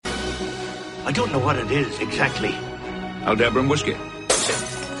I don't know what it is exactly. Aldebaran whiskey.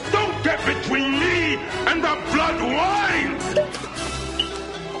 Don't get between me and the blood wine!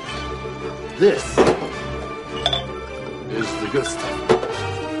 This is the good stuff.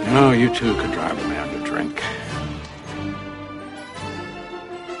 You know, you two could drive a man to drink.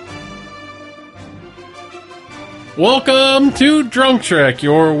 Welcome to Drunk Trek,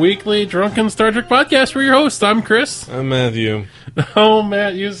 your weekly drunken Star Trek podcast. We're your host. I'm Chris. I'm Matthew. Oh,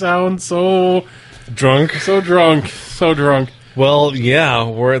 Matt, you sound so Drunk? so drunk. Well, yeah,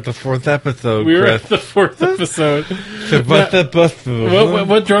 we're at the fourth episode, We're Chris. at the fourth episode. What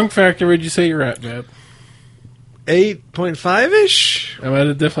What drunk factor would you say you're at, Matt? 8.5-ish? I'm at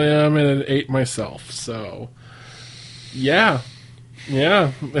an 8 myself. So, yeah,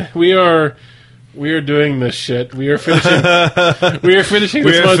 we are doing this shit. We are finishing. We are finishing.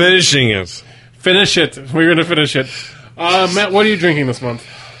 We this are month. finishing it. Finish it. We're gonna finish it. Matt, what are you drinking this month?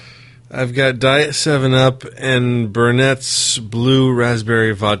 I've got Diet 7-Up and Burnett's Blue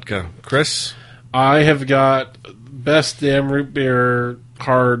Raspberry Vodka. Chris? I have got Best Damn Root Beer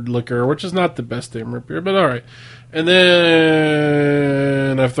hard liquor, which is not the best damn root beer, but all right. And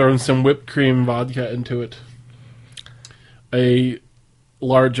then I've thrown some whipped cream vodka into it. A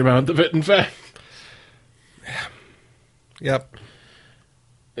large amount of it, in fact. Yep.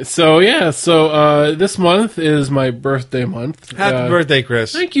 So, this month is my birthday month. Happy birthday,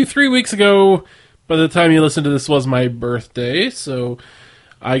 Chris. Thank you. 3 weeks ago, by the time you listen to this, was my birthday, so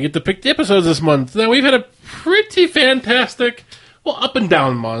I get to pick the episodes this month. Now, we've had a pretty fantastic, well, up and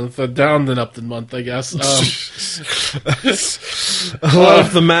down month. A down and up month, I guess. A lot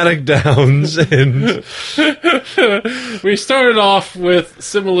of thematic downs. And We started off with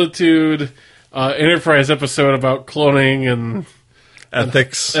Similitude, Enterprise episode about cloning and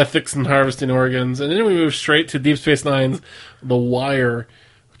ethics. and harvesting organs, and then we moved straight to Deep Space Nine's The Wire,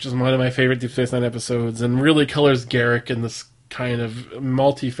 which is one of my favorite Deep Space Nine episodes, and really colors Garrick in this kind of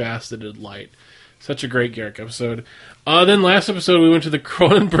multifaceted light. Such a great Garrick episode. Then last episode we went to the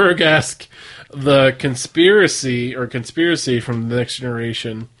Cronenberg-esque The Conspiracy from The Next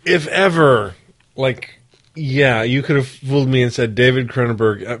Generation. If ever, yeah, you could have fooled me and said David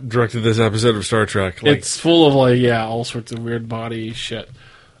Cronenberg directed this episode of Star Trek. It's full of all sorts of weird body shit.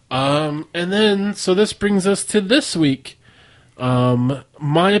 And then, so this brings us to this week.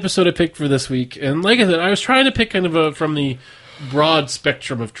 My episode I picked for this week, and like I said, I was trying to pick kind of from the broad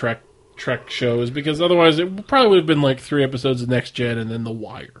spectrum of Trek shows, because otherwise it probably would have been 3 episodes of Next Gen and then The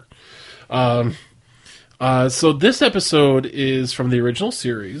Wire. So this episode is from the original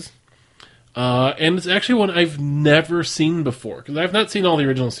series. And it's actually one I've never seen before, because I've not seen all the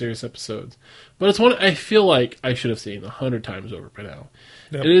original series episodes. But it's one I feel like I should have seen 100 times over by now.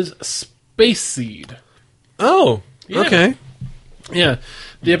 Yep. It is Space Seed. Oh, yeah. Okay. Yeah,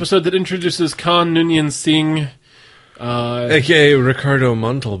 the episode that introduces Khan Noonien Singh, a.k.a. Ricardo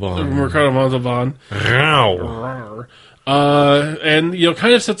Montalbán. And,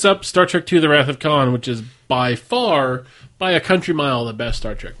 kind of sets up Star Trek II, The Wrath of Khan, which is by far, by a country mile, the best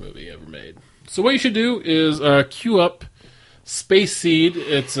Star Trek movie ever made. So what you should do is queue up Space Seed.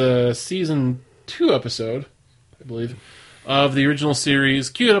 It's a Season 2 episode, I believe, of the original series.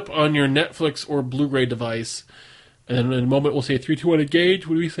 Queue it up on your Netflix or Blu-ray device. And then in a moment we'll say 3, 2, 1, engage.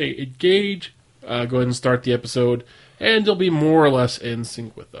 When we say engage, go ahead and start the episode. And you'll be more or less in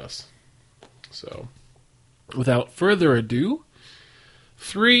sync with us. So, without further ado,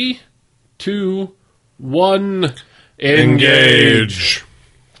 3, 2, 1, engage.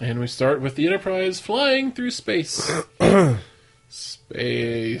 And we start with the Enterprise flying through space.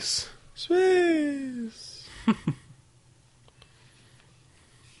 Space.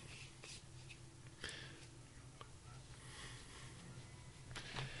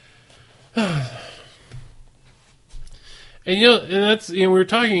 And that's we were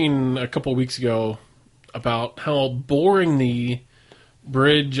talking a couple weeks ago about how boring the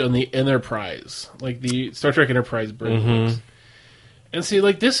bridge on the Enterprise, the Star Trek Enterprise bridge, looks. And see,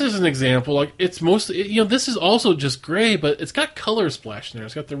 this is an example. It's mostly, this is also just gray, but it's got color splashed in there.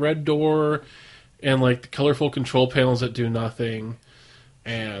 It's got the red door and the colorful control panels that do nothing,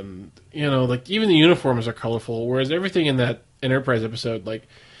 and even the uniforms are colorful. Whereas everything in that Enterprise episode,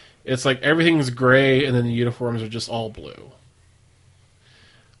 it's everything's gray, and then the uniforms are just all blue.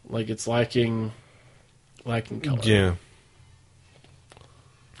 It's lacking color. Yeah.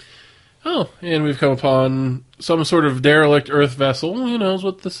 Oh, and we've come upon some sort of derelict Earth vessel. Who knows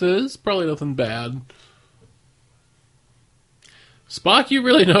what this is? Probably nothing bad. Spock, you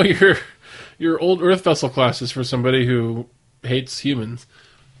really know your old Earth vessel classes for somebody who hates humans.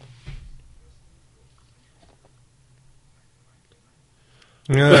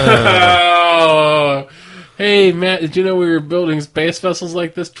 Oh, Hey, Matt, did you know we were building space vessels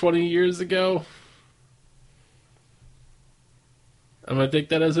like this 20 years ago? I'm going to take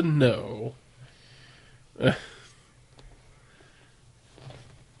that as a no.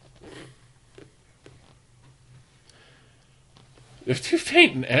 If too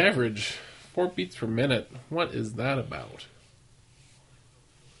faint an average, 4 beats per minute, what is that about?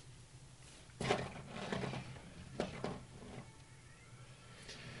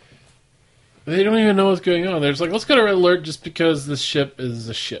 They don't even know what's going on. They're just like, let's go to red alert just because this ship is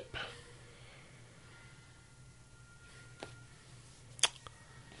a ship.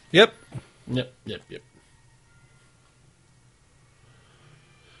 Yep. Yep.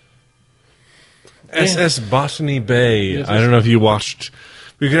 SS Botany Bay. Yes, I don't know if you watched.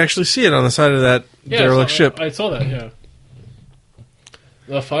 You could actually see it on the side of that derelict ship. I saw that, yeah.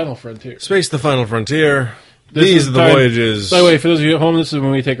 The Final Frontier. Space, the Final Frontier. These are the voyages. By the way, for those of you at home, this is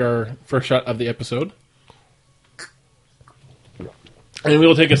when we take our first shot of the episode. And we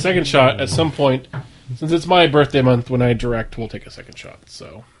will take a second shot at some point. Since it's my birthday month, when I direct, we'll take a second shot.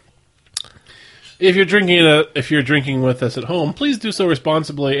 So, if you're drinking with us at home, please do so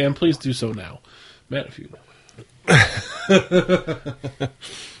responsibly, and please do so now. Matt, if you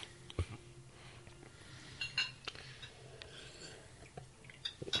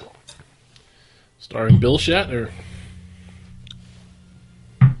starring Bill Shatner.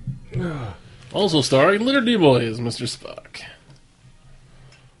 Also starring Leonard Nimoy as Mr. Spock.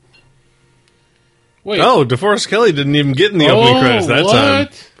 Wait. Oh, DeForest Kelley didn't even get in the opening credits that time.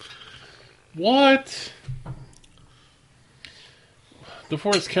 What?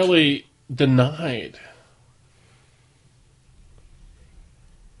 DeForest Kelley denied.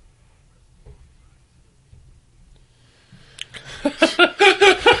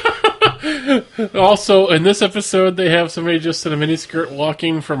 Also, in this episode, they have somebody just in a miniskirt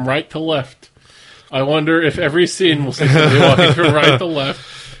walking from right to left. I wonder if every scene will see somebody walking from right to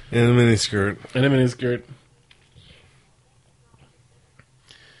left. In a miniskirt. In a miniskirt.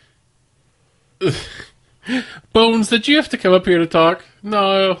 Bones, did you have to come up here to talk?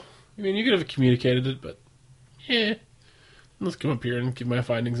 No. I mean, you could have communicated it, but... yeah. Let's come up here and give my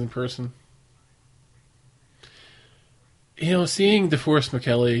findings in person. You know, seeing DeForest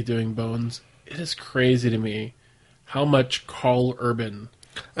McKelly doing Bones, it is crazy to me how much Carl Urban...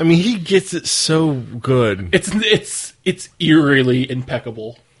 I mean, he gets it so good. It's eerily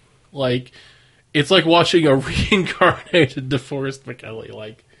impeccable. Like, it's like watching a reincarnated DeForest McKelly.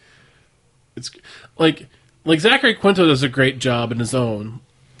 Like, it's like Zachary Quinto does a great job in his own,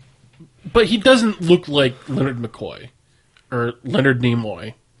 but he doesn't look like Leonard McCoy or Leonard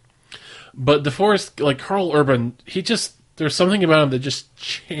Nimoy. But DeForest, like Carl Urban, there's something about him that just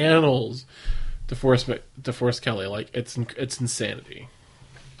channels DeForest Kelley. Like, it's insanity.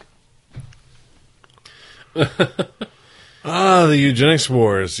 The eugenics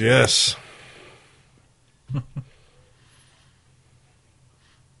wars, yes.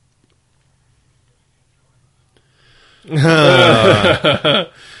 I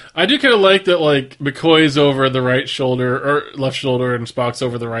do kind of like that, like, McCoy's over the right shoulder, or left shoulder, and Spock's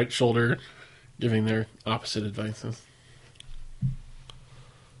over the right shoulder, giving their opposite advices.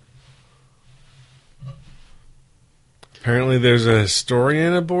 Apparently there's a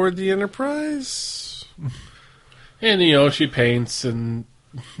historian aboard the Enterprise. And, you know, she paints and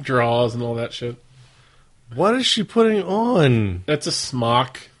draws and all that shit. What is she putting on? That's a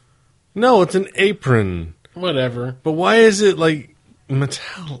smock. No, it's an apron. Whatever. But why is it, like,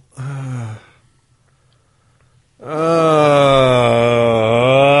 metal?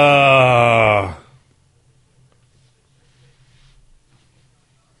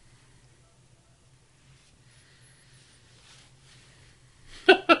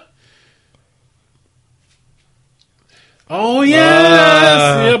 Oh,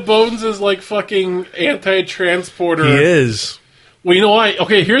 yes! Yeah, Bones is like fucking anti-transporter. He is. Well, you know why?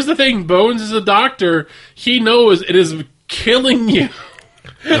 Okay, here's the thing. Bones is a doctor. He knows it is killing you.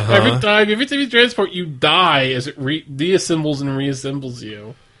 Every time you transport, you die as it deassembles and reassembles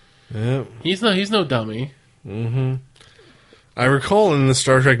you. Yeah. He's no dummy. Mm-hmm. I recall in the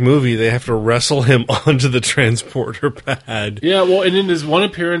Star Trek movie, they have to wrestle him onto the transporter pad. Yeah, well, and in his one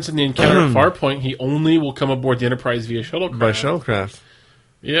appearance in the Encounter at Farpoint, he only will come aboard the Enterprise via shuttlecraft. By shuttlecraft.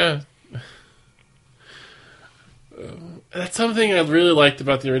 Yeah. That's something I really liked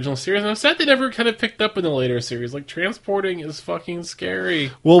about the original series, and I'm sad they never kind of picked up in the later series. Like, transporting is fucking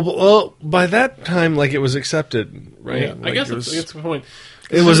scary. Well, by that time, like, it was accepted, right? Yeah, like, I guess that's the point.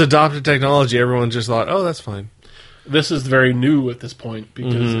 It was adopted technology. Everyone just thought, oh, that's fine. This is very new at this point,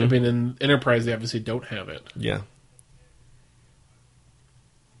 because, I mean, in Enterprise, they obviously don't have it. Yeah.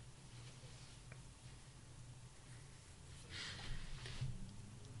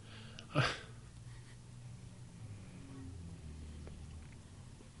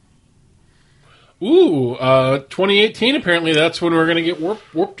 Ooh, 2018, apparently that's when we're going to get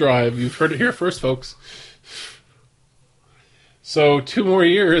Warp Drive. You've heard it here first, folks. So, 2 more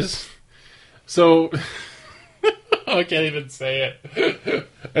years. So, I can't even say it.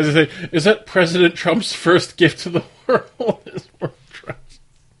 As I say, is that President Trump's first gift to the world? Is Warp Drive?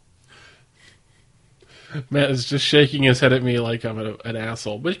 Matt is just shaking his head at me like I'm an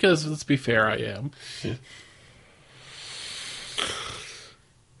asshole. Because, let's be fair, I am.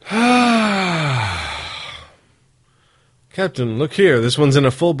 Captain, look here. This one's in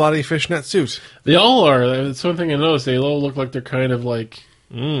a full-body fishnet suit. They all are. That's one thing I noticed. They all look like they're kind of like...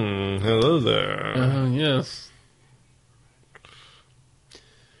 Hello there. Yes.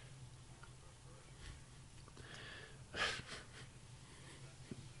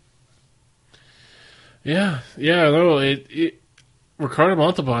 Yeah, no, Ricardo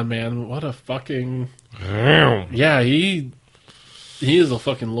Montalbán, man, what a fucking... Yeah, he is a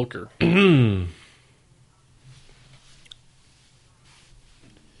fucking looker.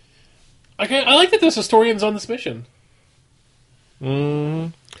 I like that this historian's on this mission.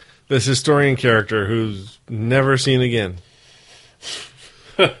 This historian character who's never seen again.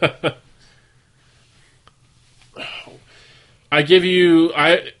 I give you...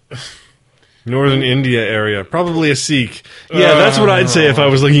 Northern India area. Probably a Sikh. Yeah, that's what I'd say if I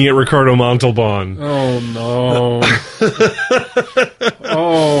was looking at Ricardo Montalbán. Oh, no.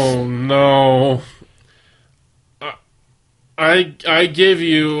 Oh, no. I give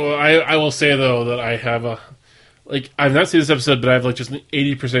you... I will say, though, that I have a... Like, I've not seen this episode, but I have, like, just an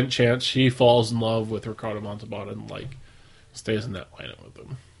 80% chance she falls in love with Ricardo Montalbán and, like, stays in that planet with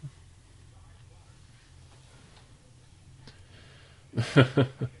him.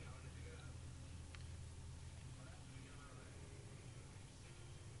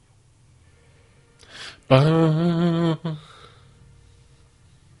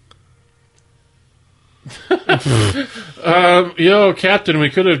 Captain, we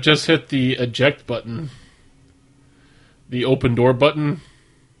could have just hit the eject button. The open door button.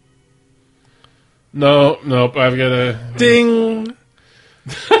 Nope, I've got to... Ding!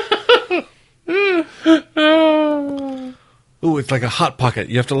 Ooh, it's like a Hot Pocket.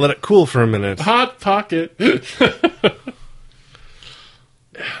 You have to let it cool for a minute. Hot Pocket.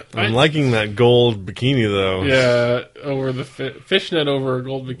 I'm liking that gold bikini, though. Yeah, over the fishnet over a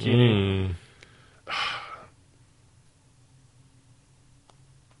gold bikini.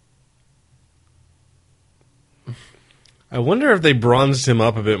 I wonder if they bronzed him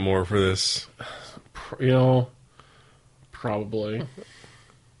up a bit more for this. Probably.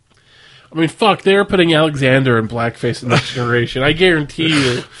 I mean, fuck, they're putting Alexander in blackface in Next Generation. I guarantee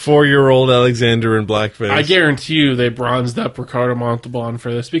you. 4-year-old Alexander in blackface. I guarantee you they bronzed up Ricardo Montalbán for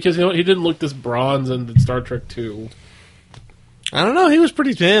this. Because, he didn't look this bronze in Star Trek 2. I don't know, he was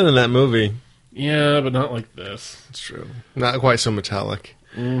pretty tan in that movie. Yeah, but not like this. It's true. Not quite so metallic.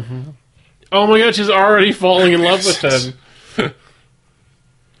 Mm-hmm. Oh my god, she's already falling in love with him.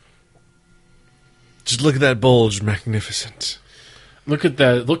 Just look at that bulge. Magnificent. Look at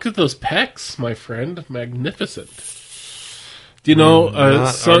that. Look at those pecs, my friend. Magnificent. Do you know,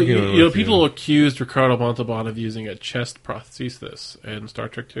 people accused Ricardo Montalbán of using a chest prosthesis in Star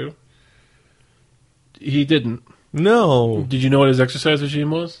Trek 2. He didn't. No. Did you know what his exercise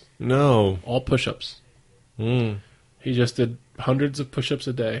regime was? No. All push-ups. He just did hundreds of push-ups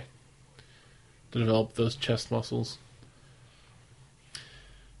a day to develop those chest muscles.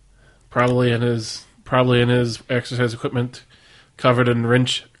 Probably in his exercise equipment covered in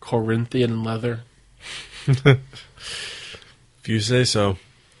rich Corinthian leather. If you say so.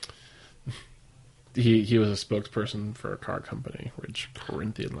 He was a spokesperson for a car company. Rich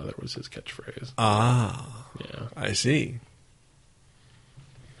Corinthian leather was his catchphrase. Ah. Yeah. I see.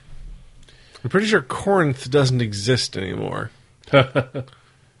 I'm pretty sure Corinth doesn't exist anymore. And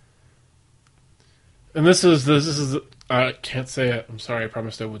this is I can't say it. I'm sorry, I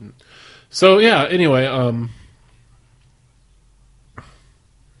promised I wouldn't. So yeah, anyway,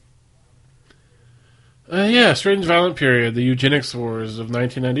 strange violent period, the eugenics wars of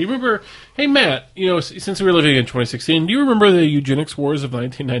 1990. You remember, hey Matt, since we were living in 2016, do you remember the eugenics wars of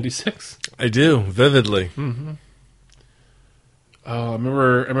 1996? I do, vividly. Mm-hmm. I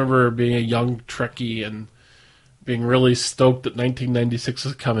remember being a young Trekkie and being really stoked that 1996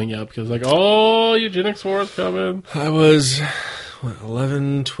 was coming up because eugenics war is coming. I was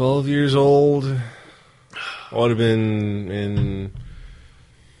 11, 12 years old. I would have been in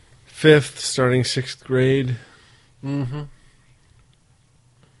 5th, starting 6th grade. Mm-hmm.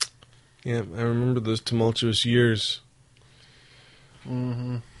 Yeah, I remember those tumultuous years.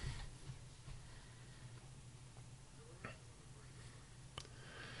 Mm-hmm.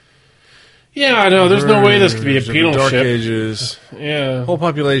 Yeah, I know. There's no way this could be a Of the penal Dark ship. Ages. Yeah. Whole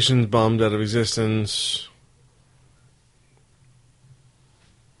population's bombed out of existence.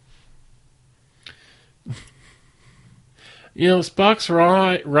 You know, Spock's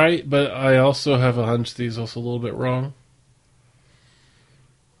right, but I also have a hunch that he's also a little bit wrong.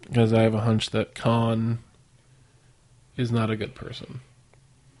 Because I have a hunch that Khan is not a good person.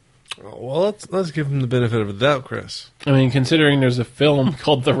 Well, let's give him the benefit of the doubt, Chris. I mean, considering there's a film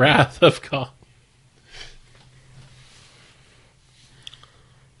called The Wrath of Khan.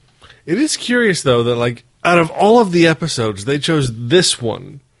 It is curious, though, that, like, out of all of the episodes, they chose this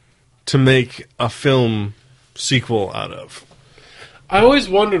one to make a film sequel out of. I always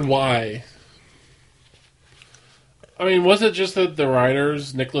wondered why. I mean, was it just that the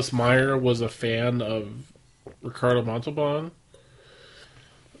writers, Nicholas Meyer, was a fan of Ricardo Montalbán?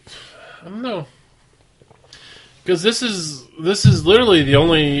 I don't know. Because this is literally the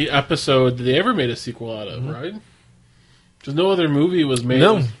only episode that they ever made a sequel out of, right? Because no other movie was made.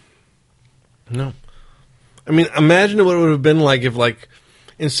 No. I mean, imagine what it would have been like if, like,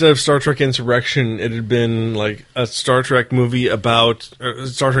 instead of Star Trek Insurrection, it had been like a Star Trek movie about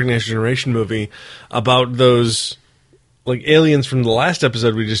Star Trek Next Generation movie about those like aliens from the last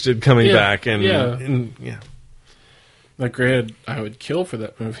episode we just did coming back, and yeah. Like, granted, I would kill for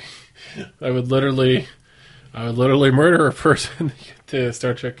that movie. I would literally murder a person to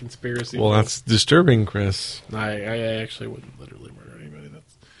Star Trek conspiracy. Well, that's disturbing, Chris. I actually wouldn't literally murder anybody.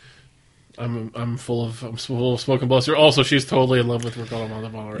 I'm full of smoke and bluster. Also, she's totally in love with Ricardo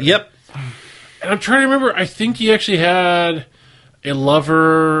Montalbán already. Yep. And I'm trying to remember. I think he actually had a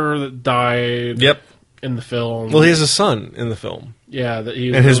lover that died. Yep. In the film. Well, he has a son in the film. Yeah, that he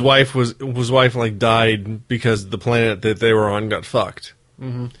was, and his wife like died because the planet that they were on got fucked.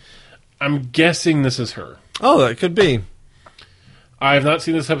 Mm-hmm. I'm guessing this is her. Oh, that could be. I have not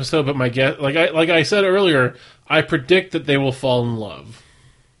seen this episode, but my guess, like I said earlier, I predict that they will fall in love.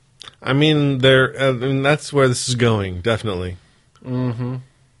 I mean, that's where this is going, definitely. Mm-hmm.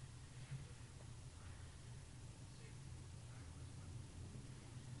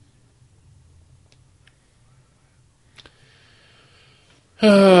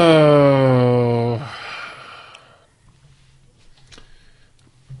 Oh.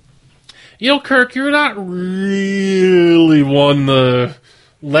 You know, Kirk, you're not really one to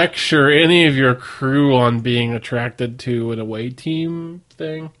lecture any of your crew on being attracted to an away team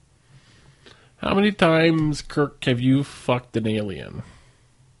thing. How many times, Kirk, have you fucked an alien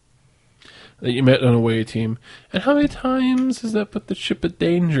that you met on an away team? And how many times has that put the ship at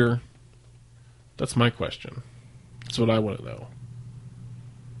danger? That's my question. That's what I want to know.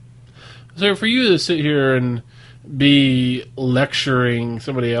 So for you to sit here and be lecturing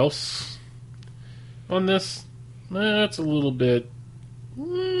somebody else on this, that's a little bit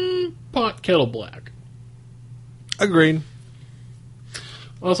pot kettle black. Agreed.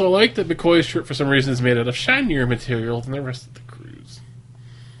 Also, I like that McCoy's shirt for some reason is made out of shinier material than the rest of the crew's.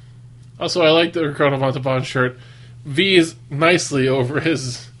 Also, I like the Ricardo Montalbán shirt V's nicely over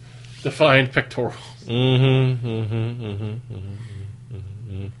his defined pectorals. Mm-hmm, mm-hmm, mm-hmm,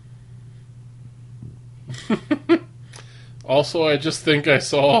 mm-hmm, mm-hmm. Also, I just think I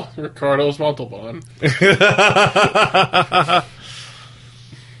saw Ricardo's Montalbán.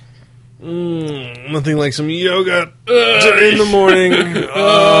 Nothing like some yoga in the morning.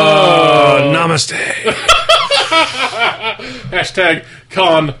 Namaste. Hashtag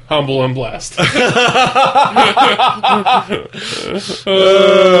Khan, humble and blessed.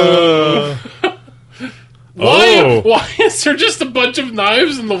 Why is there just a bunch of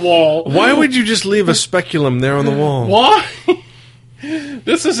knives in the wall? Why would you just leave a speculum there on the wall? Why?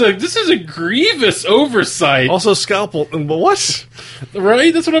 This is a grievous oversight. Also, scalpel. What?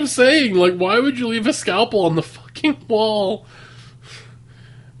 Right? That's what I'm saying. Like, why would you leave a scalpel on the fucking wall?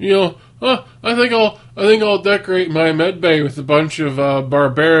 You know, I think I'll decorate my med bay with a bunch of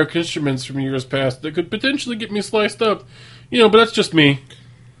barbaric instruments from years past that could potentially get me sliced up. You know, but that's just me.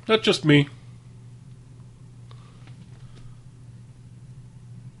 That's just me.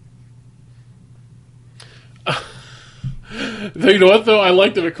 You know what, though? I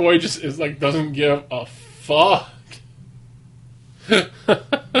like that McCoy just is like doesn't give a fuck.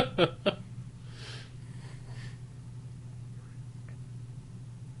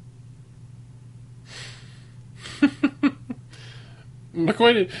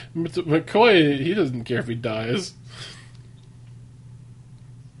 McCoy, he doesn't care if he dies.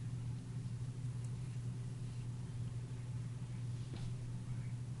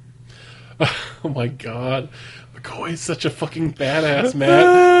 Oh my god. McCoy's such a fucking badass,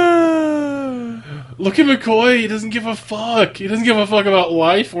 man. Look at McCoy. He doesn't give a fuck. He doesn't give a fuck about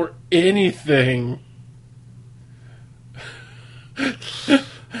life or anything.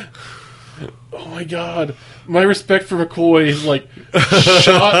 Oh my god. My respect for McCoy is like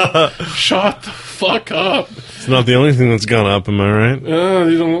shot the fuck up. It's not the only thing that's gone up, am I right?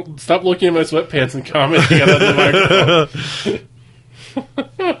 You don't stop looking at my sweatpants and commenting on the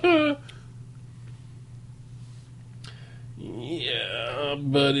microphone. Yeah,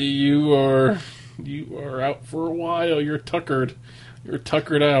 buddy, you are out for a while. You're tuckered. You're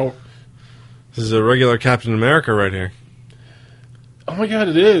tuckered out. This is a regular Captain America right here. Oh my god,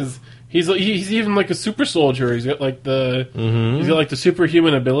 it is. He's even like a super soldier. He's got like the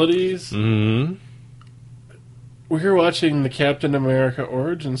superhuman abilities. Mm-hmm. We're watching the Captain America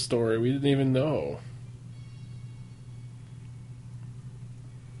origin story. We didn't even know.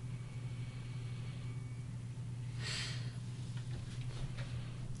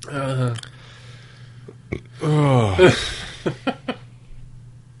 Oh.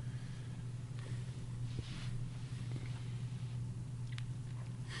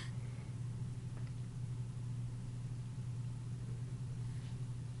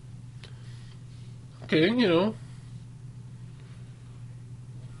 Okay, you know.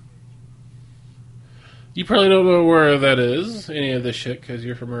 You probably don't know where that is, any of this shit, because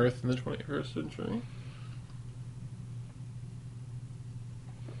you're from Earth in the 21st century.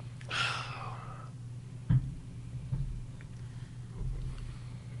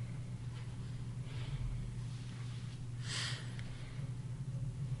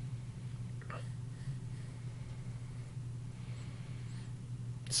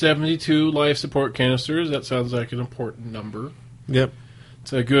 $72 life support canisters. That sounds like an important number. Yep.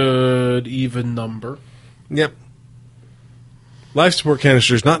 It's a good, even number. Yep. Life support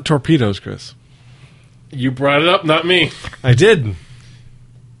canisters, not torpedoes, Chris. You brought it up, not me. I did.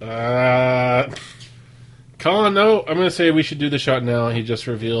 Colin, no. I'm going to say we should do the shot now. He just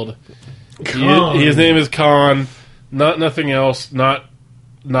revealed. His name is Khan. Not nothing else. Not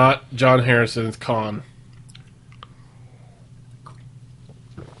John Harrison. It's Khan.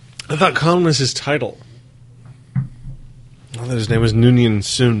 I thought Khan was his title. I thought his name was Noonien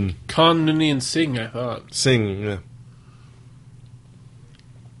Soon. Khan Noonien Singh, I thought. Singh, yeah.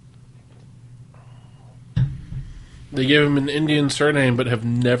 They gave him an Indian surname, but have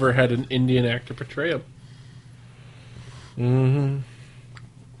never had an Indian actor portray him. Mm-hmm.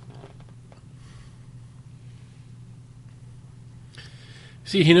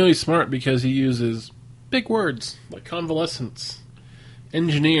 See, he's smart because he uses big words like convalescence,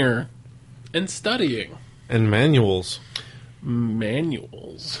 engineer, and studying. And manuals.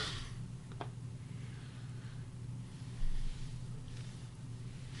 Manuals.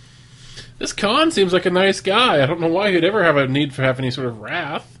 This Khan seems like a nice guy. I don't know why he'd ever have a need for have any sort of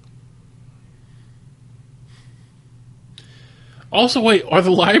wrath. Also, wait, are the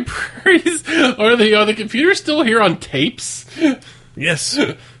libraries, are the computers still here on tapes? Yes.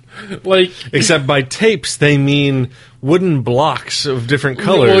 Like, except by tapes, they mean wooden blocks of different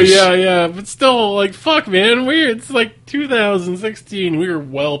colors. Well, yeah, but still, like, fuck, man, it's like 2016. We were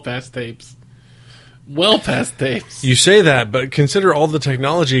well past tapes. Well past tapes. You say that, but consider all the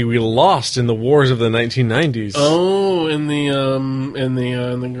technology we lost in the wars of the 1990s. Oh, in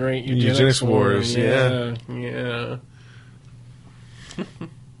the great eugenics wars. Yeah.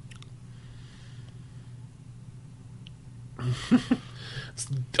 It's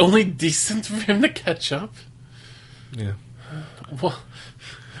only decent for him to catch up. Yeah. Well.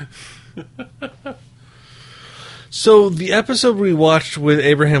 So the episode we watched with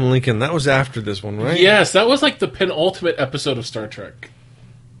Abraham Lincoln, that was after this one, right? Yes, that was like the penultimate episode of Star Trek.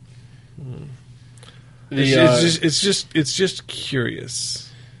 It's just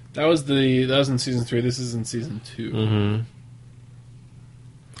curious. That was in season 3. This is in season 2. Mm-hmm.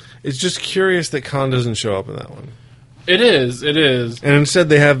 It's just curious that Khan doesn't show up in that one. It is. And instead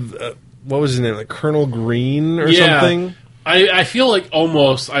they have what was his name, like Colonel Green or something. I feel like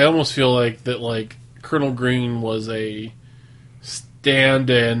I almost feel like that, like Colonel Green was a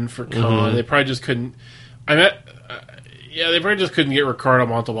stand-in for Khan. Mm-hmm. They probably just couldn't. They probably just couldn't get Ricardo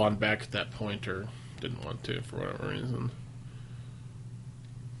Montalbán back at that point, or didn't want to for whatever reason.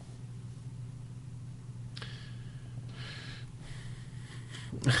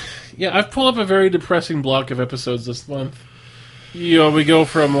 Yeah, I've pulled up a very depressing block of episodes this month. We go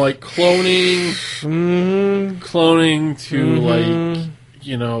from like cloning to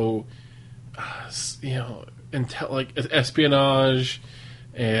like espionage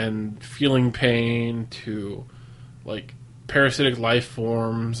and feeling pain to like parasitic life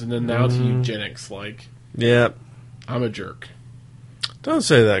forms, and then now to eugenics. Like, yeah, I'm a jerk. Don't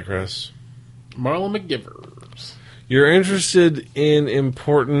say that, Chris. Marla McGivers. You're interested in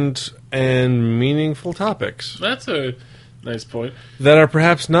important and meaningful topics That's a nice point. that are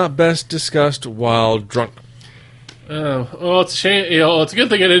perhaps not best discussed while drunk. Oh, well, it's a shame. It's a good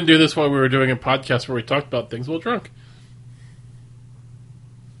thing I didn't do this while we were doing a podcast where we talked about things while drunk.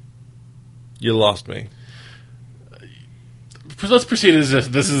 You lost me. Let's proceed as if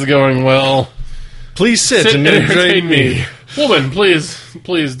this is going well. Please sit and entertain me. Woman,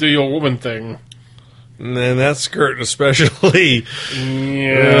 please do your woman thing. And that skirt especially.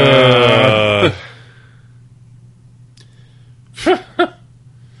 Yeah.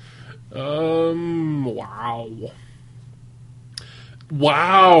 Wow.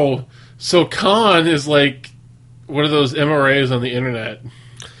 Wow. So Khan is like one of those MRAs on the internet.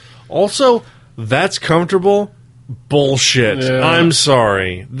 Also, that's comfortable. Bullshit. Yeah. I'm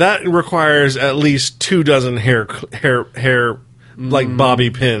sorry. That requires at least 24 hair like bobby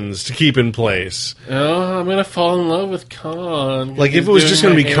pins to keep in place. Oh, I'm gonna fall in love with Khan. Like, if it was just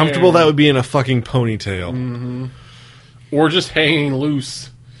going to be comfortable, that would be in a fucking ponytail. Mm-hmm. Or just hanging loose.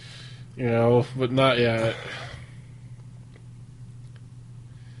 You know, but not yet.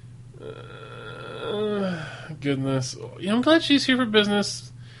 Goodness. Yeah, I'm glad she's here for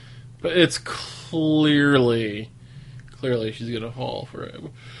business. But it's clearly she's going to fall for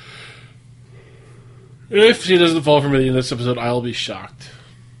him. If she doesn't fall for me in this episode, I'll be shocked.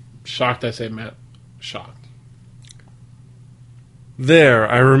 Shocked, I say, Matt. Shocked. There,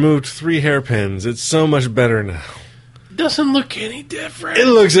 I removed 3 hairpins. It's so much better now. Doesn't look any different. It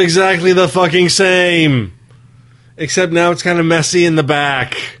looks exactly the fucking same. Except now it's kind of messy in the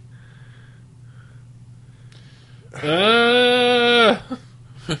back.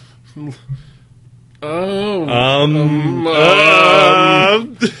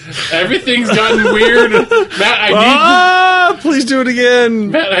 Everything's gotten weird. Matt, please do it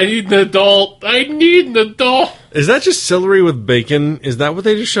again. Matt, I need an adult. Is that just celery with bacon? Is that what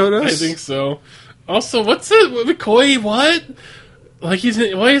they just showed us? I think so. Also, what's it? McCoy, what? Like, he's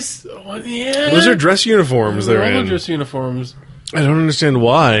in, why is... What, yeah. Those are dress uniforms they're in. Dress uniforms. I don't understand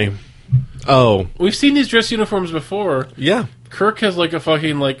why. Oh. We've seen these dress uniforms before. Yeah. Kirk has, like, a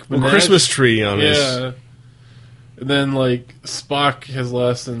fucking, like... Christmas tree on his... Yeah. And then, like, Spock has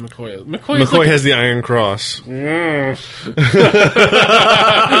less than McCoy. McCoy has the Iron Cross.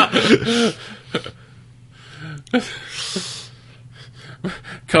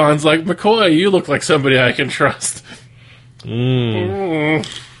 Khan's like, McCoy, you look like somebody I can trust.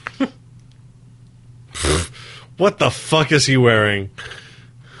 What the fuck is he wearing?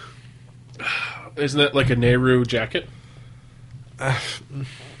 Isn't that like a Nehru jacket?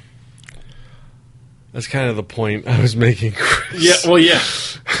 That's kind of the point I was making, Chris. Yeah, well, yeah.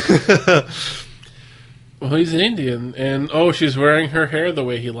 Well, he's an Indian, and she's wearing her hair the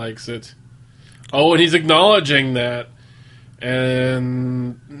way he likes it. Oh, and he's acknowledging that.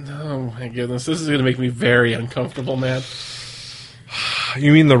 And, oh my goodness, this is going to make me very uncomfortable, man.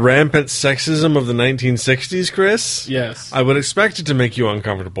 You mean the rampant sexism of the 1960s, Chris? Yes. I would expect it to make you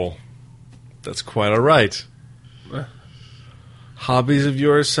uncomfortable. That's quite all right. Hobbies of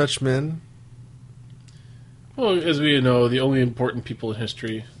yours, such men? Well, as we know, the only important people in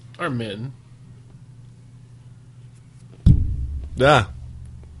history are men. I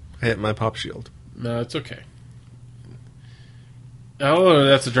hit my pop shield. No, it's okay. Oh,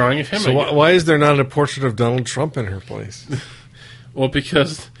 that's a drawing of him. So why is there not a portrait of Donald Trump in her place? Well,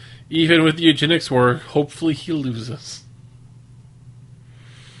 because even with the eugenics war, hopefully he loses.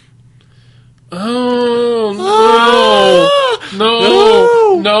 Oh,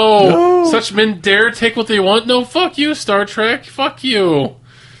 no. Such men dare take what they want? No, fuck you, Star Trek. Fuck you.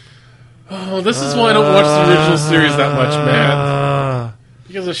 Oh, this is why I don't watch the original series that much, man.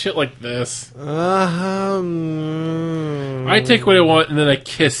 Because of shit like this. I take what I want and then I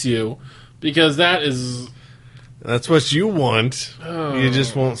kiss you. Because that is... That's what you want. You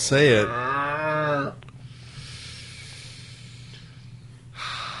just won't say it.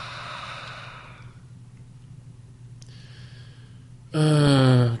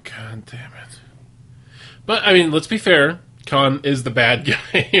 God damn it. But, I mean, let's be fair. Khan is the bad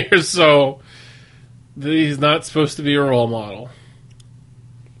guy here, so he's not supposed to be a role model.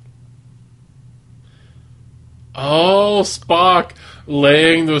 Oh, Spock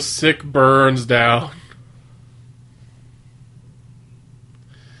laying those sick burns down.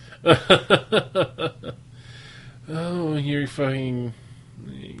 Oh, you fucking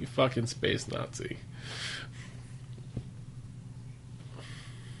space Nazi.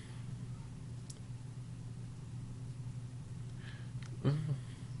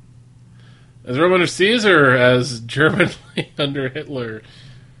 As Rome under Caesar, as Germany under Hitler.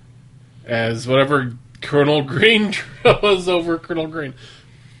 as whatever Colonel Green was over Colonel Green.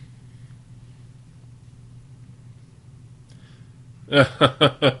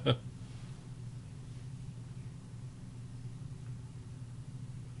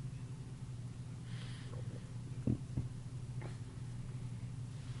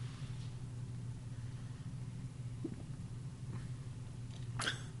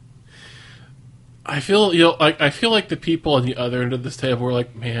 I feel I feel like the people on the other end of this table were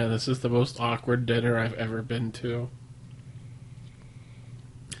like, man, this is the most awkward dinner I've ever been to.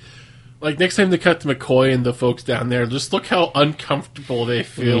 Like, next time they cut to McCoy and the folks down there, just look how uncomfortable they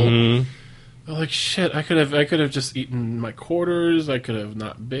feel. Mm-hmm. They're like, shit, I could have just eaten my quarters. I could have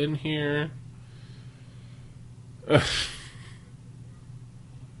not been here.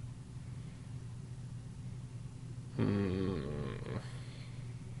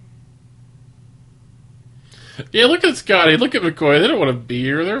 Yeah, look at Scotty. Look at McCoy. They don't want to be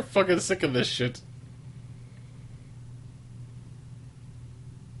here. They're fucking sick of this shit.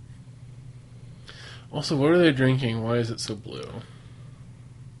 Also, what are they drinking? Why is it so blue?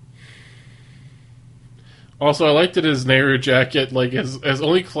 Also, I liked that his Nehru jacket, like, has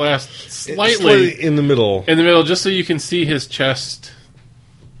only clasped slightly in the middle. In the middle, just so you can see his chest.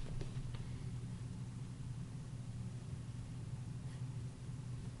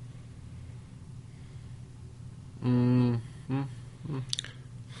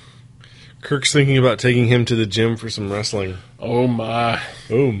 Kirk's thinking about taking him to the gym for some wrestling. Oh my.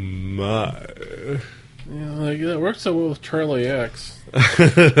 Oh my. Yeah, like, that works so well with Charlie X.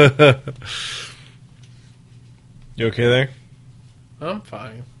 You okay there? I'm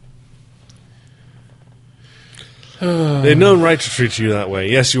fine. They had no right to treat you that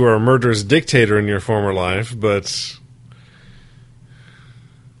way. Yes, you were a murderous dictator in your former life, but...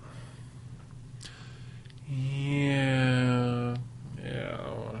 Yeah.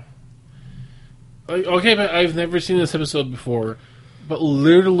 Okay, but I've never seen this episode before. But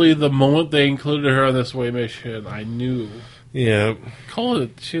literally, the moment they included her on this way mission, I knew. Yeah. Call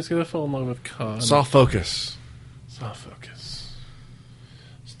it. She was going to fall in love with Khan. Soft focus. Soft focus.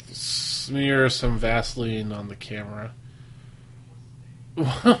 Smear some Vaseline on the camera.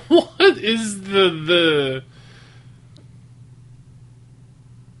 What is the...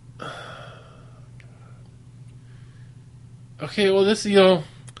 Okay, well, this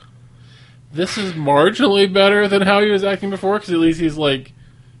is marginally better than how he was acting before, because at least he's, like,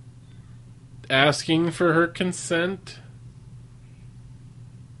 asking for her consent.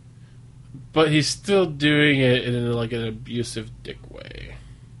 But he's still doing it in, like, an abusive dick way.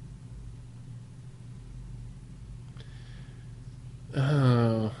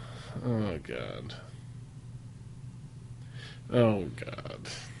 Oh God. Oh, God.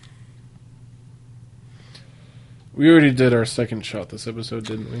 We already did our second shot this episode,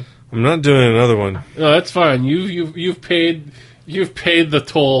 didn't we? I'm not doing another one. No, that's fine. You've paid the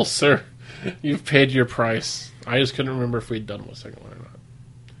toll, sir. You've paid your price. I just couldn't remember if we'd done a second one or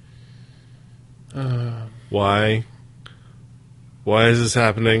not. Why? Why is this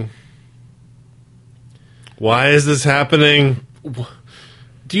happening? Why is this happening?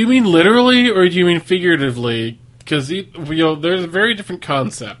 Do you mean literally or do you mean figuratively? Because there's very different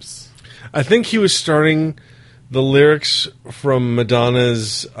concepts. I think he was starting the lyrics from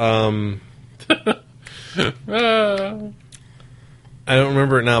Madonna's. I don't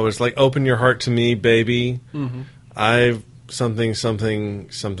remember it now, but it's like "Open your heart to me, baby." Mm-hmm. I've something.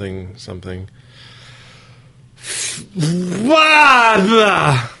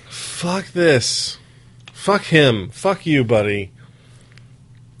 Fuck this. Fuck him. Fuck you, buddy.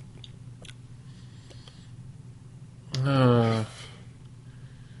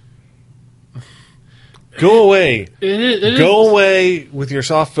 Go away. Go away with your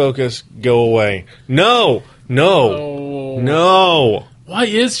soft focus. Go away. No. Why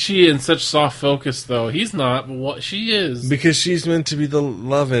is she in such soft focus, though? He's not, but what she is. Because she's meant to be the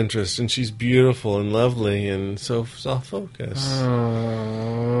love interest, and she's beautiful and lovely, and so soft focus.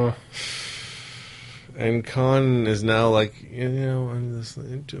 And Khan is now like, I'm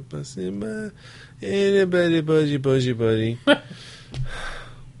listening to pussy, anybody, buddy.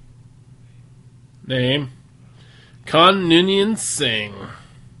 Name? Khan Noonien Singh.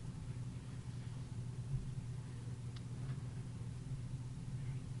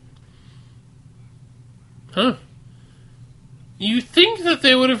 Huh. You think that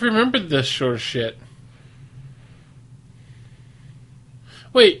they would have remembered this sort of shit.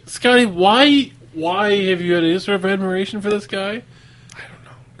 Wait, Scotty, why have you had any sort of admiration for this guy? I don't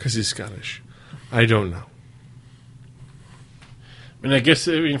know. Because he's Scottish. I don't know. I mean, I guess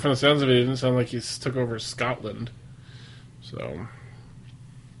from the sounds of it didn't sound like he took over Scotland. So...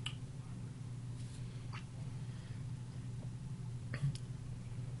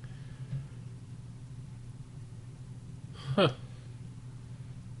 Huh.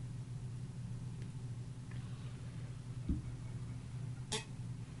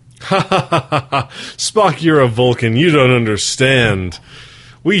 Spock, you're a Vulcan. You don't understand.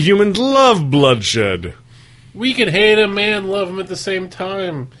 We humans love bloodshed. We can hate him and love him at the same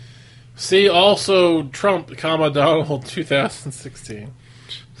time. See also Trump, Donald 2016.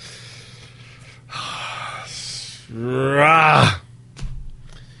 Rah.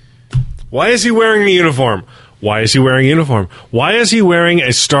 Why is he wearing a uniform? Why is he wearing a uniform? Why is he wearing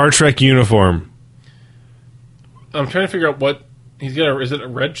a Star Trek uniform? I'm trying to figure out what he's got. Is it a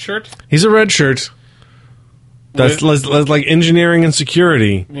red shirt? He's a red shirt. That's like engineering and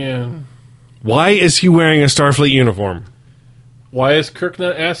security. Yeah. Why is he wearing a Starfleet uniform? Why is Kirk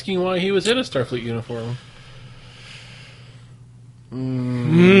not asking why he was in a Starfleet uniform?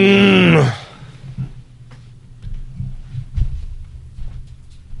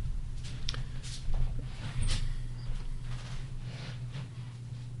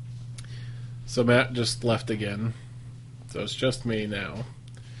 So Matt just left again. So it's just me now,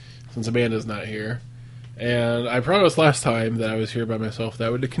 since Amanda's not here. And I promised last time that I was here by myself that I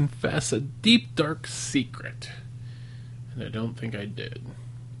would confess a deep, dark secret. And I don't think I did.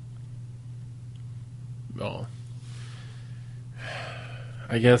 Well,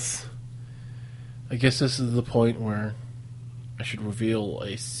 I guess this is the point where I should reveal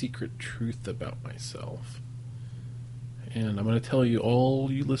a secret truth about myself. And I'm going to tell you,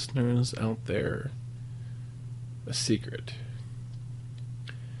 all you listeners out there, a secret.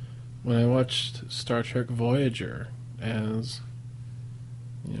 When I watched Star Trek Voyager as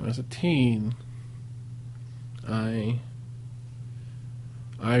a teen, I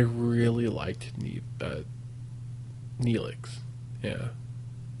really liked Neelix. Yeah.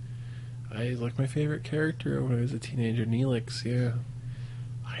 I like my favorite character when I was a teenager, Neelix, yeah.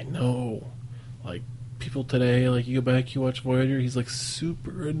 I know. Like, people today, like, you go back, you watch Voyager, he's, like,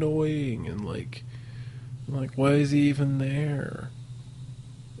 super annoying, and, like, why is he even there?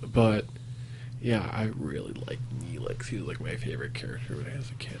 But, yeah, I really liked Neelix. He was, like, my favorite character when I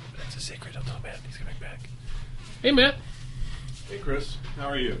was a kid. That's a secret. Don't tell Matt. He's coming back. Hey, Matt. Hey, Chris. How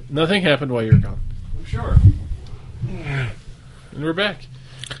are you? Nothing happened while you were gone. I'm sure. And we're back.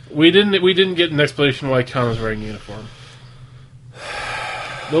 We didn't get an explanation why Khan was wearing a uniform.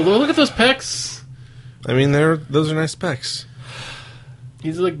 Well, look at those pecs. I mean, those are nice pecs.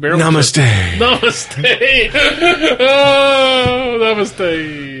 He's like barrel. Namaste. Namaste. Oh,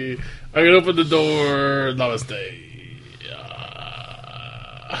 namaste. I can open the door. Namaste.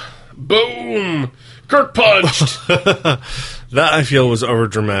 Boom. Kirk punched. That, I feel, was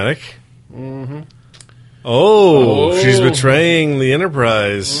overdramatic. Mm-hmm. Oh, she's betraying the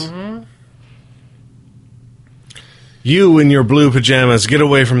Enterprise. Mm-hmm. You in your blue pajamas, get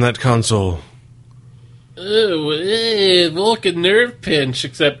away from that console. Oh, Vulcan nerve pinch,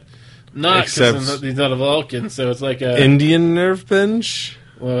 except because he's not a Vulcan, so it's like a... Indian nerve pinch?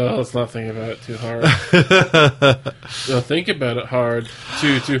 Well, let's not think about it too hard. Don't think about it hard.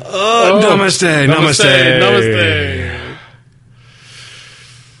 Namaste. Namaste.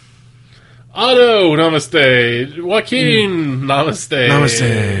 Otto, namaste. Joaquin, namaste.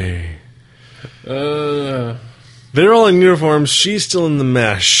 Namaste. They're all in uniforms. She's still in the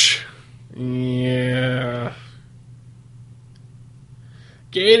mesh. Yeah.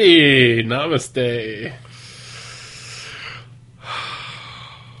 Katie, namaste.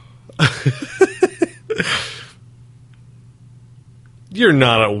 You're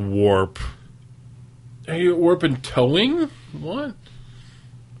not at warp. Are you at warp and towing? What?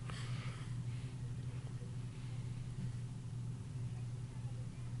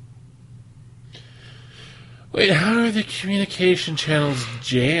 Wait, how are the communication channels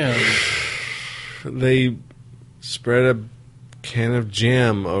jammed? They spread a can of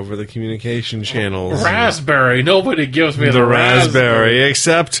jam over the communication channels. Raspberry. Nobody gives me the raspberry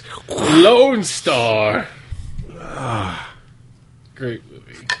except Lone Star. Great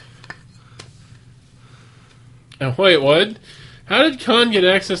movie. And wait, what? How did Khan get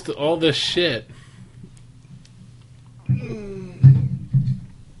access to all this shit?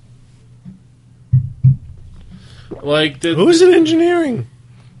 Like, who's in engineering?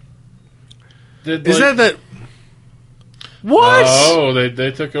 Is that? What? Oh,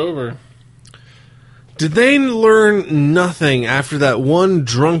 they took over. Did they learn nothing after that one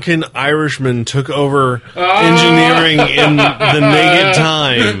drunken Irishman took over engineering in the naked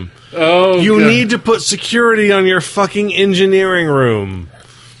time? Oh, you need to put security on your fucking engineering room.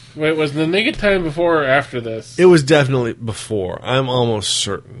 Wait, was the naked time before or after this? It was definitely before. I'm almost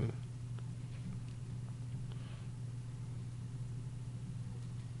certain.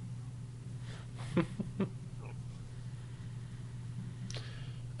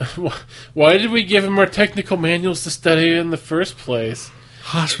 Why did we give him our technical manuals to study in the first place?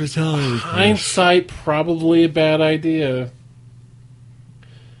 Hospitality. course. Hindsight, probably a bad idea.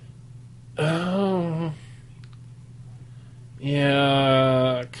 Oh.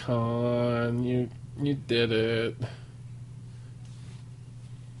 Yeah, Con, you did it.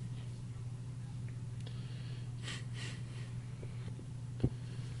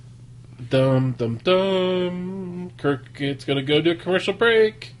 Dum dum dum. Kirk, it's gonna go to a commercial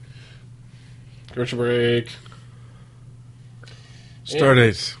break. Commercial break.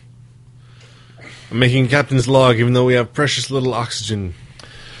 Stardate. I'm making captain's log, even though we have precious little oxygen.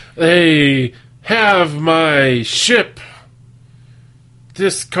 They have my ship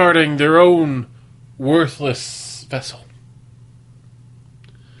discarding their own worthless vessel.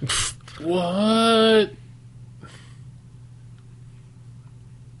 What?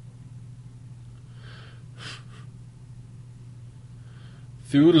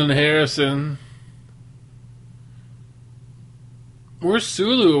 Thulin Harrison. Where's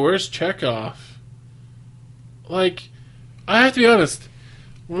Sulu? Where's Chekhov? Like, I have to be honest.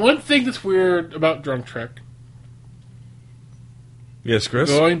 One thing that's weird about Drunk Trek, Yes, Chris?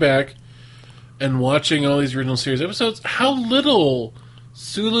 going back and watching all these original series episodes, how little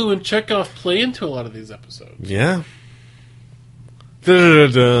Sulu and Chekhov play into a lot of these episodes. Yeah.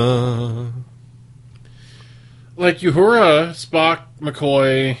 Da-da-da-da. Like Uhura, Spock,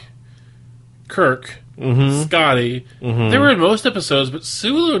 McCoy, Kirk, Scotty, they were in most episodes, but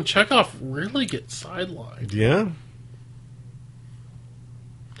Sulu and Chekhov really get sidelined. Yeah.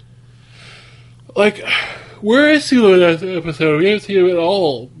 Like, where is Sulu in that episode? We haven't seen him at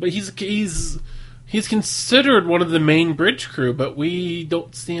all. But he's considered one of the main bridge crew, but we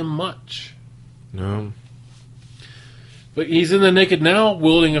don't see him much. No. But he's in the Naked Now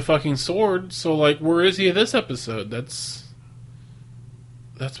wielding a fucking sword, so, like, where is he in this episode? That's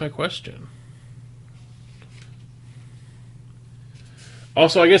my question.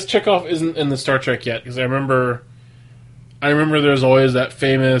 Also, I guess Chekhov isn't in the Star Trek yet, because I remember there's always that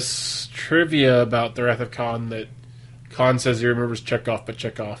famous trivia about the Wrath of Khan that Khan says he remembers Chekhov, but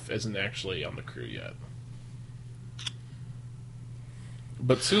Chekhov isn't actually on the crew yet.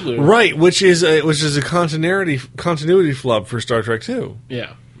 But Sulu, Right, which is a continuity flub for Star Trek 2.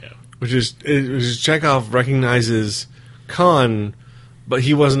 yeah. Which is Chekhov recognizes Khan, but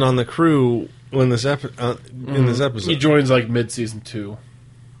he wasn't on the crew when this in this episode. He joins like mid-season 2.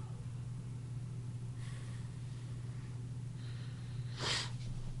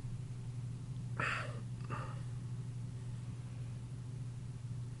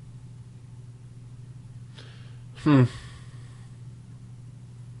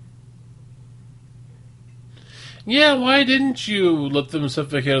 Yeah, why didn't you let them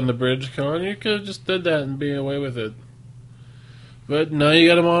suffocate on the bridge, Con? You could have just did that and be away with it. But now you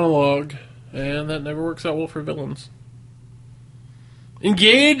got a monologue, and that never works out well for villains.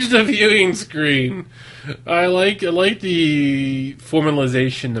 Engage the viewing screen. I like the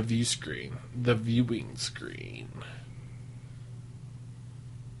formalization of view screen. The viewing screen.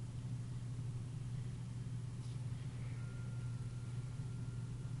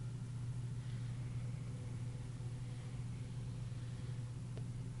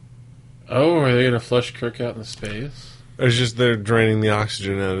 Oh, are they going to flush Kirk out into space? It's just they're draining the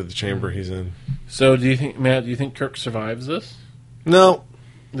oxygen out of the chamber he's in. So, do you think Kirk survives this? No.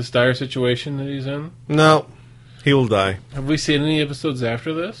 This dire situation that he's in? No. He will die. Have we seen any episodes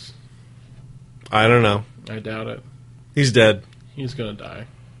after this? I don't know. I doubt it. He's dead. He's going to die.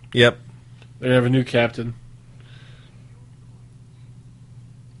 Yep. They're going to have a new captain.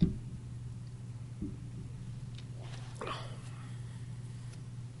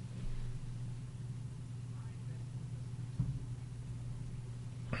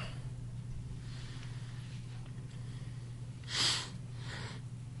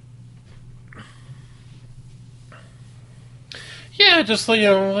 Yeah, just let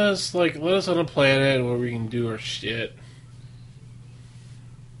us on a planet where we can do our shit.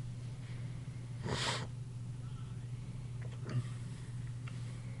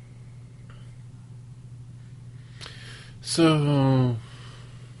 So,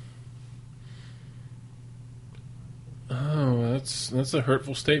 that's a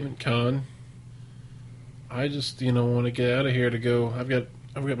hurtful statement, Con. I just want to get out of here to go. I've got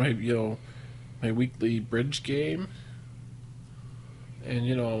my my weekly bridge game. And,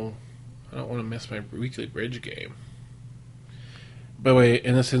 I don't want to miss my weekly bridge game. By the way,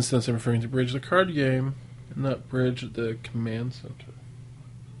 in this instance, I'm referring to Bridge the card game, and not Bridge the command center.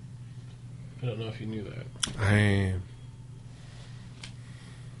 I don't know if you knew that.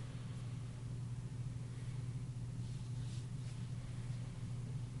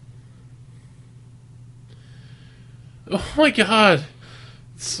 Oh my god.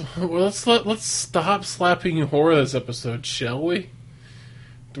 Let's stop slapping Hora this episode, shall we?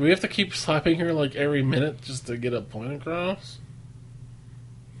 Do we have to keep slapping her like every minute just to get a point across?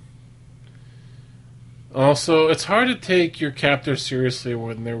 Also, it's hard to take your captors seriously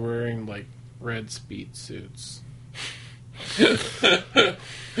when they're wearing like red speed suits.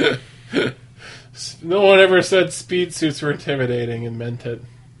 No one ever said speed suits were intimidating and meant it.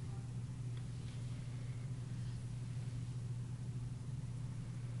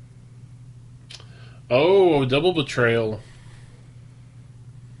 Oh, double betrayal.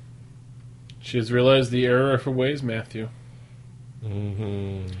 She has realized the error of her ways, Matthew.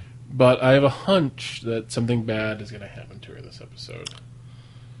 Mm-hmm. But I have a hunch that something bad is going to happen to her this episode.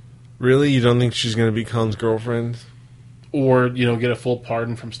 Really? You don't think she's going to be Khan's girlfriend? Or, get a full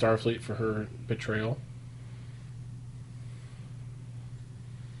pardon from Starfleet for her betrayal.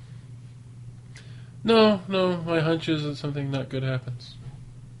 No, my hunch is that something not good happens.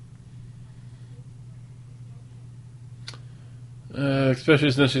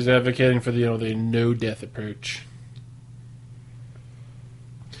 Especially since she's advocating for the no-death approach.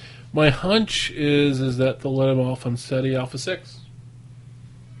 My hunch is that they'll let him off on SETI Alpha 6.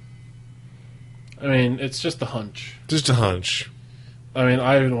 I mean, it's just a hunch. Just a hunch. I mean,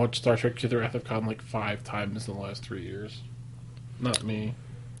 I haven't watched Star Trek to the Wrath of Khan like 5 times in the last 3 years. Not me.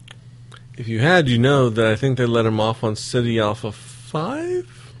 If you had, you know that I think they let him off on SETI Alpha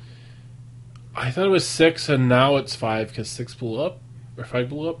 5? I thought it was 6, and now it's 5 because 6 blew up, or 5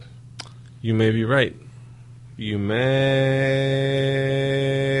 blew up. You may be right. You may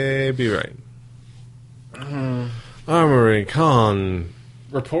be right. Armory Khan.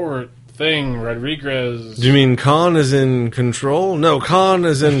 Report thing Rodriguez. Do you mean Khan is in control? No, Khan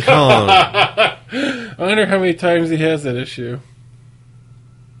is in Khan. I wonder how many times he has that issue.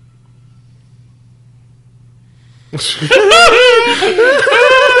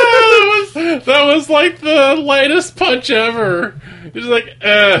 That was like the lightest punch ever. He's like,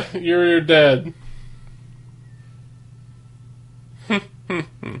 you're dead.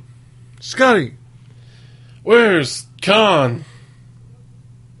 Scotty, where's Khan?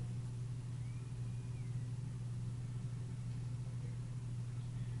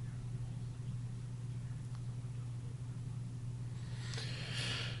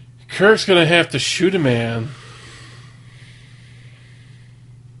 Kirk's gonna have to shoot a man.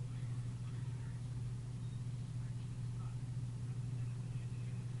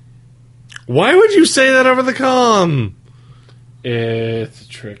 why would you say that over the comm? It's a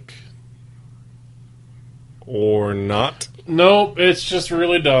trick. Or not? Nope, it's just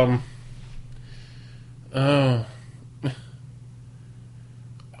really dumb. Oh.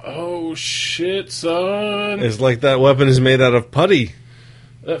 Oh, shit, son. It's like that weapon is made out of putty.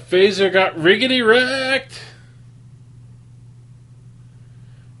 That phaser got riggedy wrecked.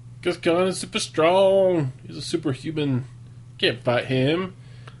 Because Khan is super strong. He's a superhuman. Can't fight him.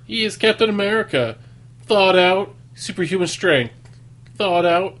 He is Captain America. Thought out, superhuman strength. Thought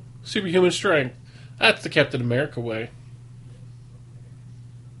out, superhuman strength. That's the Captain America way.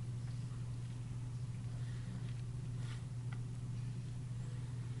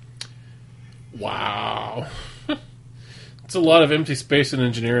 Wow. It's a lot of empty space in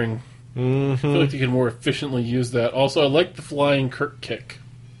engineering. Mm-hmm. I feel like you can more efficiently use that. Also, I like the flying Kirk kick.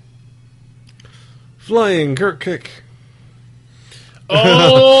 Flying Kirk kick.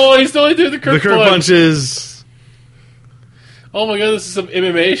 Oh, he's totally doing the Kirk punch. punches. Oh my god, this is some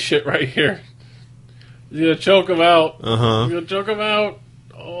MMA shit right here. He's gonna choke him out. Uh-huh. He's gonna choke him out.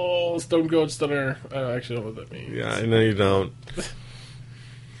 Oh, Stone Cold Stunner. I don't actually know what that means. Yeah, I know you don't.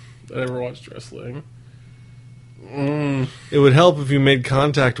 I never watched wrestling. It would help if you made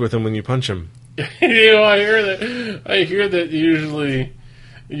contact with him when you punch him. I hear that. I hear that usually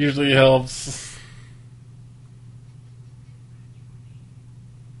helps.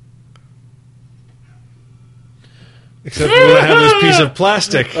 Except when I have this piece of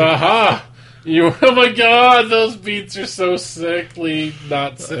plastic. Aha! Oh my god, those beats are so sickly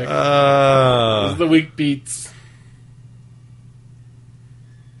not sick. Those are the weak beats.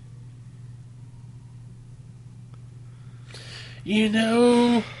 You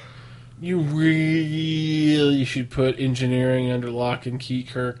know, you really should put engineering under lock and key,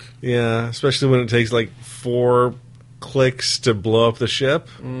 Kirk. Yeah, especially when it takes like 4 clicks to blow up the ship.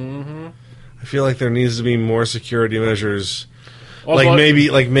 Mm-hmm. I feel like there needs to be more security measures. Also, Like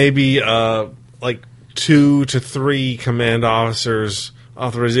maybe 2 to 3 command officers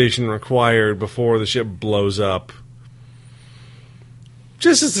authorization required before the ship blows up.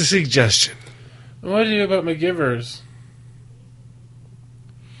 Just as a suggestion. what do you do about McGivers?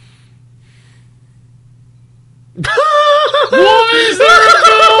 Why is there a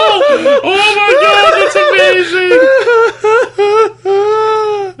bell? Oh my god, that's amazing!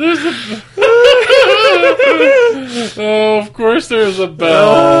 There's a... Oh, of course there's a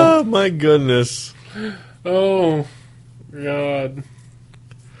bell. Oh, my goodness. Oh, God.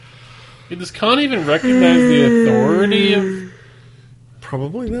 Does Khan even recognize the authority of...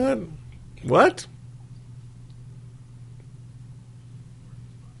 Probably not. What?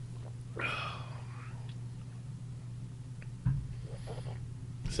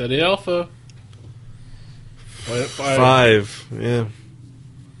 Ceti Alpha. 5. Yeah.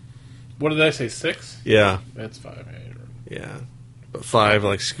 What did I say, 6? Yeah. That's 5. Yeah. But 5,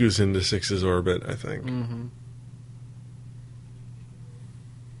 like, scoots into 6's orbit, I think. Mm-hmm.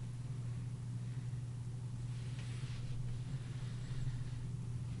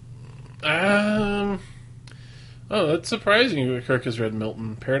 Oh, that's surprising that Kirk has read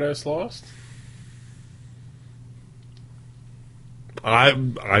Milton. Paradise Lost? I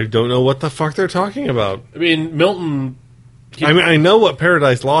don't know what the fuck they're talking about. I mean, Milton... I know what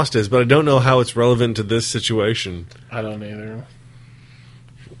Paradise Lost is, but I don't know how it's relevant to this situation. I don't either.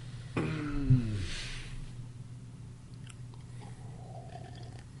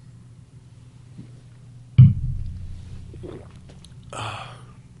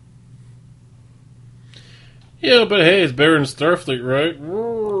 Yeah, but hey, it's better than Starfleet, right?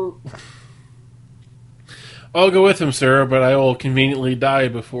 I'll go with him, sir, but I will conveniently die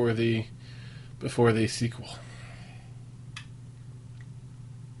before the sequel.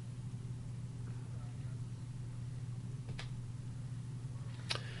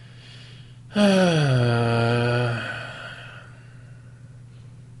 I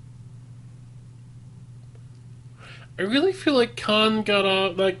really feel like Khan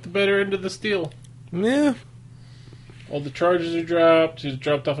got the better end of the steal. Yeah. All the charges are dropped. He's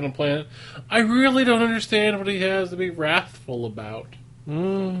dropped off on a planet. I really don't understand what he has to be wrathful about.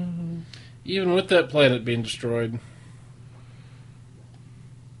 Even with that planet being destroyed.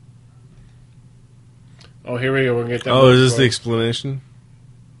 Oh, here we go. We're going to get that. Oh, is this the explanation?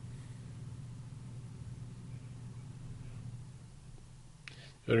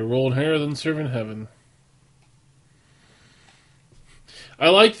 Better roll in hell than serve in heaven. I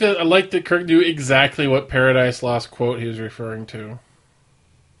like that Kirk knew exactly what Paradise Lost quote he was referring to.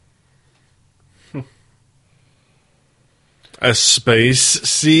 A space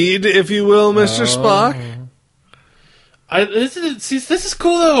seed, if you will, Mr. Spock. This is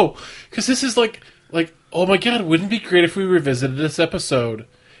cool though, because this is like, oh my god, wouldn't it be great if we revisited this episode?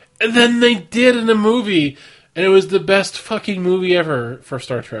 And then they did in a movie, and it was the best fucking movie ever for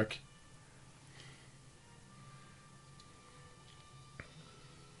Star Trek.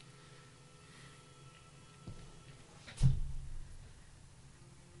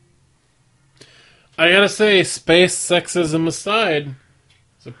 I gotta say, space sexism aside,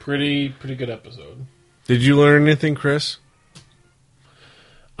 it's a pretty good episode. Did you learn anything, Chris?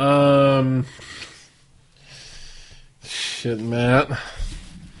 Shit, Matt.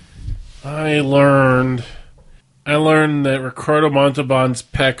 I learned that Ricardo Montalbán's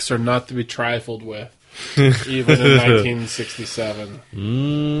pecs are not to be trifled with, even in 1967.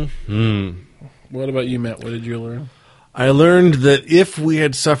 What about you, Matt? What did you learn? I learned that if we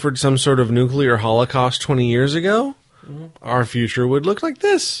had suffered some sort of nuclear holocaust 20 years ago, our future would look like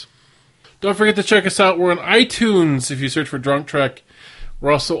this. Don't forget to check us out. We're on iTunes if you search for Drunk Trek.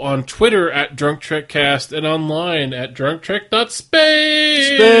 We're also on Twitter at Drunk Trekcast and online at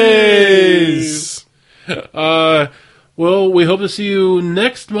drunktrek.space. Well, we hope to see you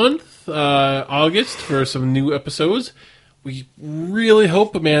next month, August, for some new episodes. We really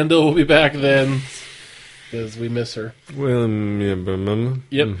hope Amanda will be back then, because we miss her. Well, yeah,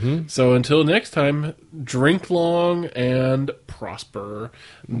 Yep. Mm-hmm. So until next time, drink long and prosper.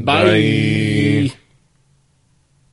 Bye.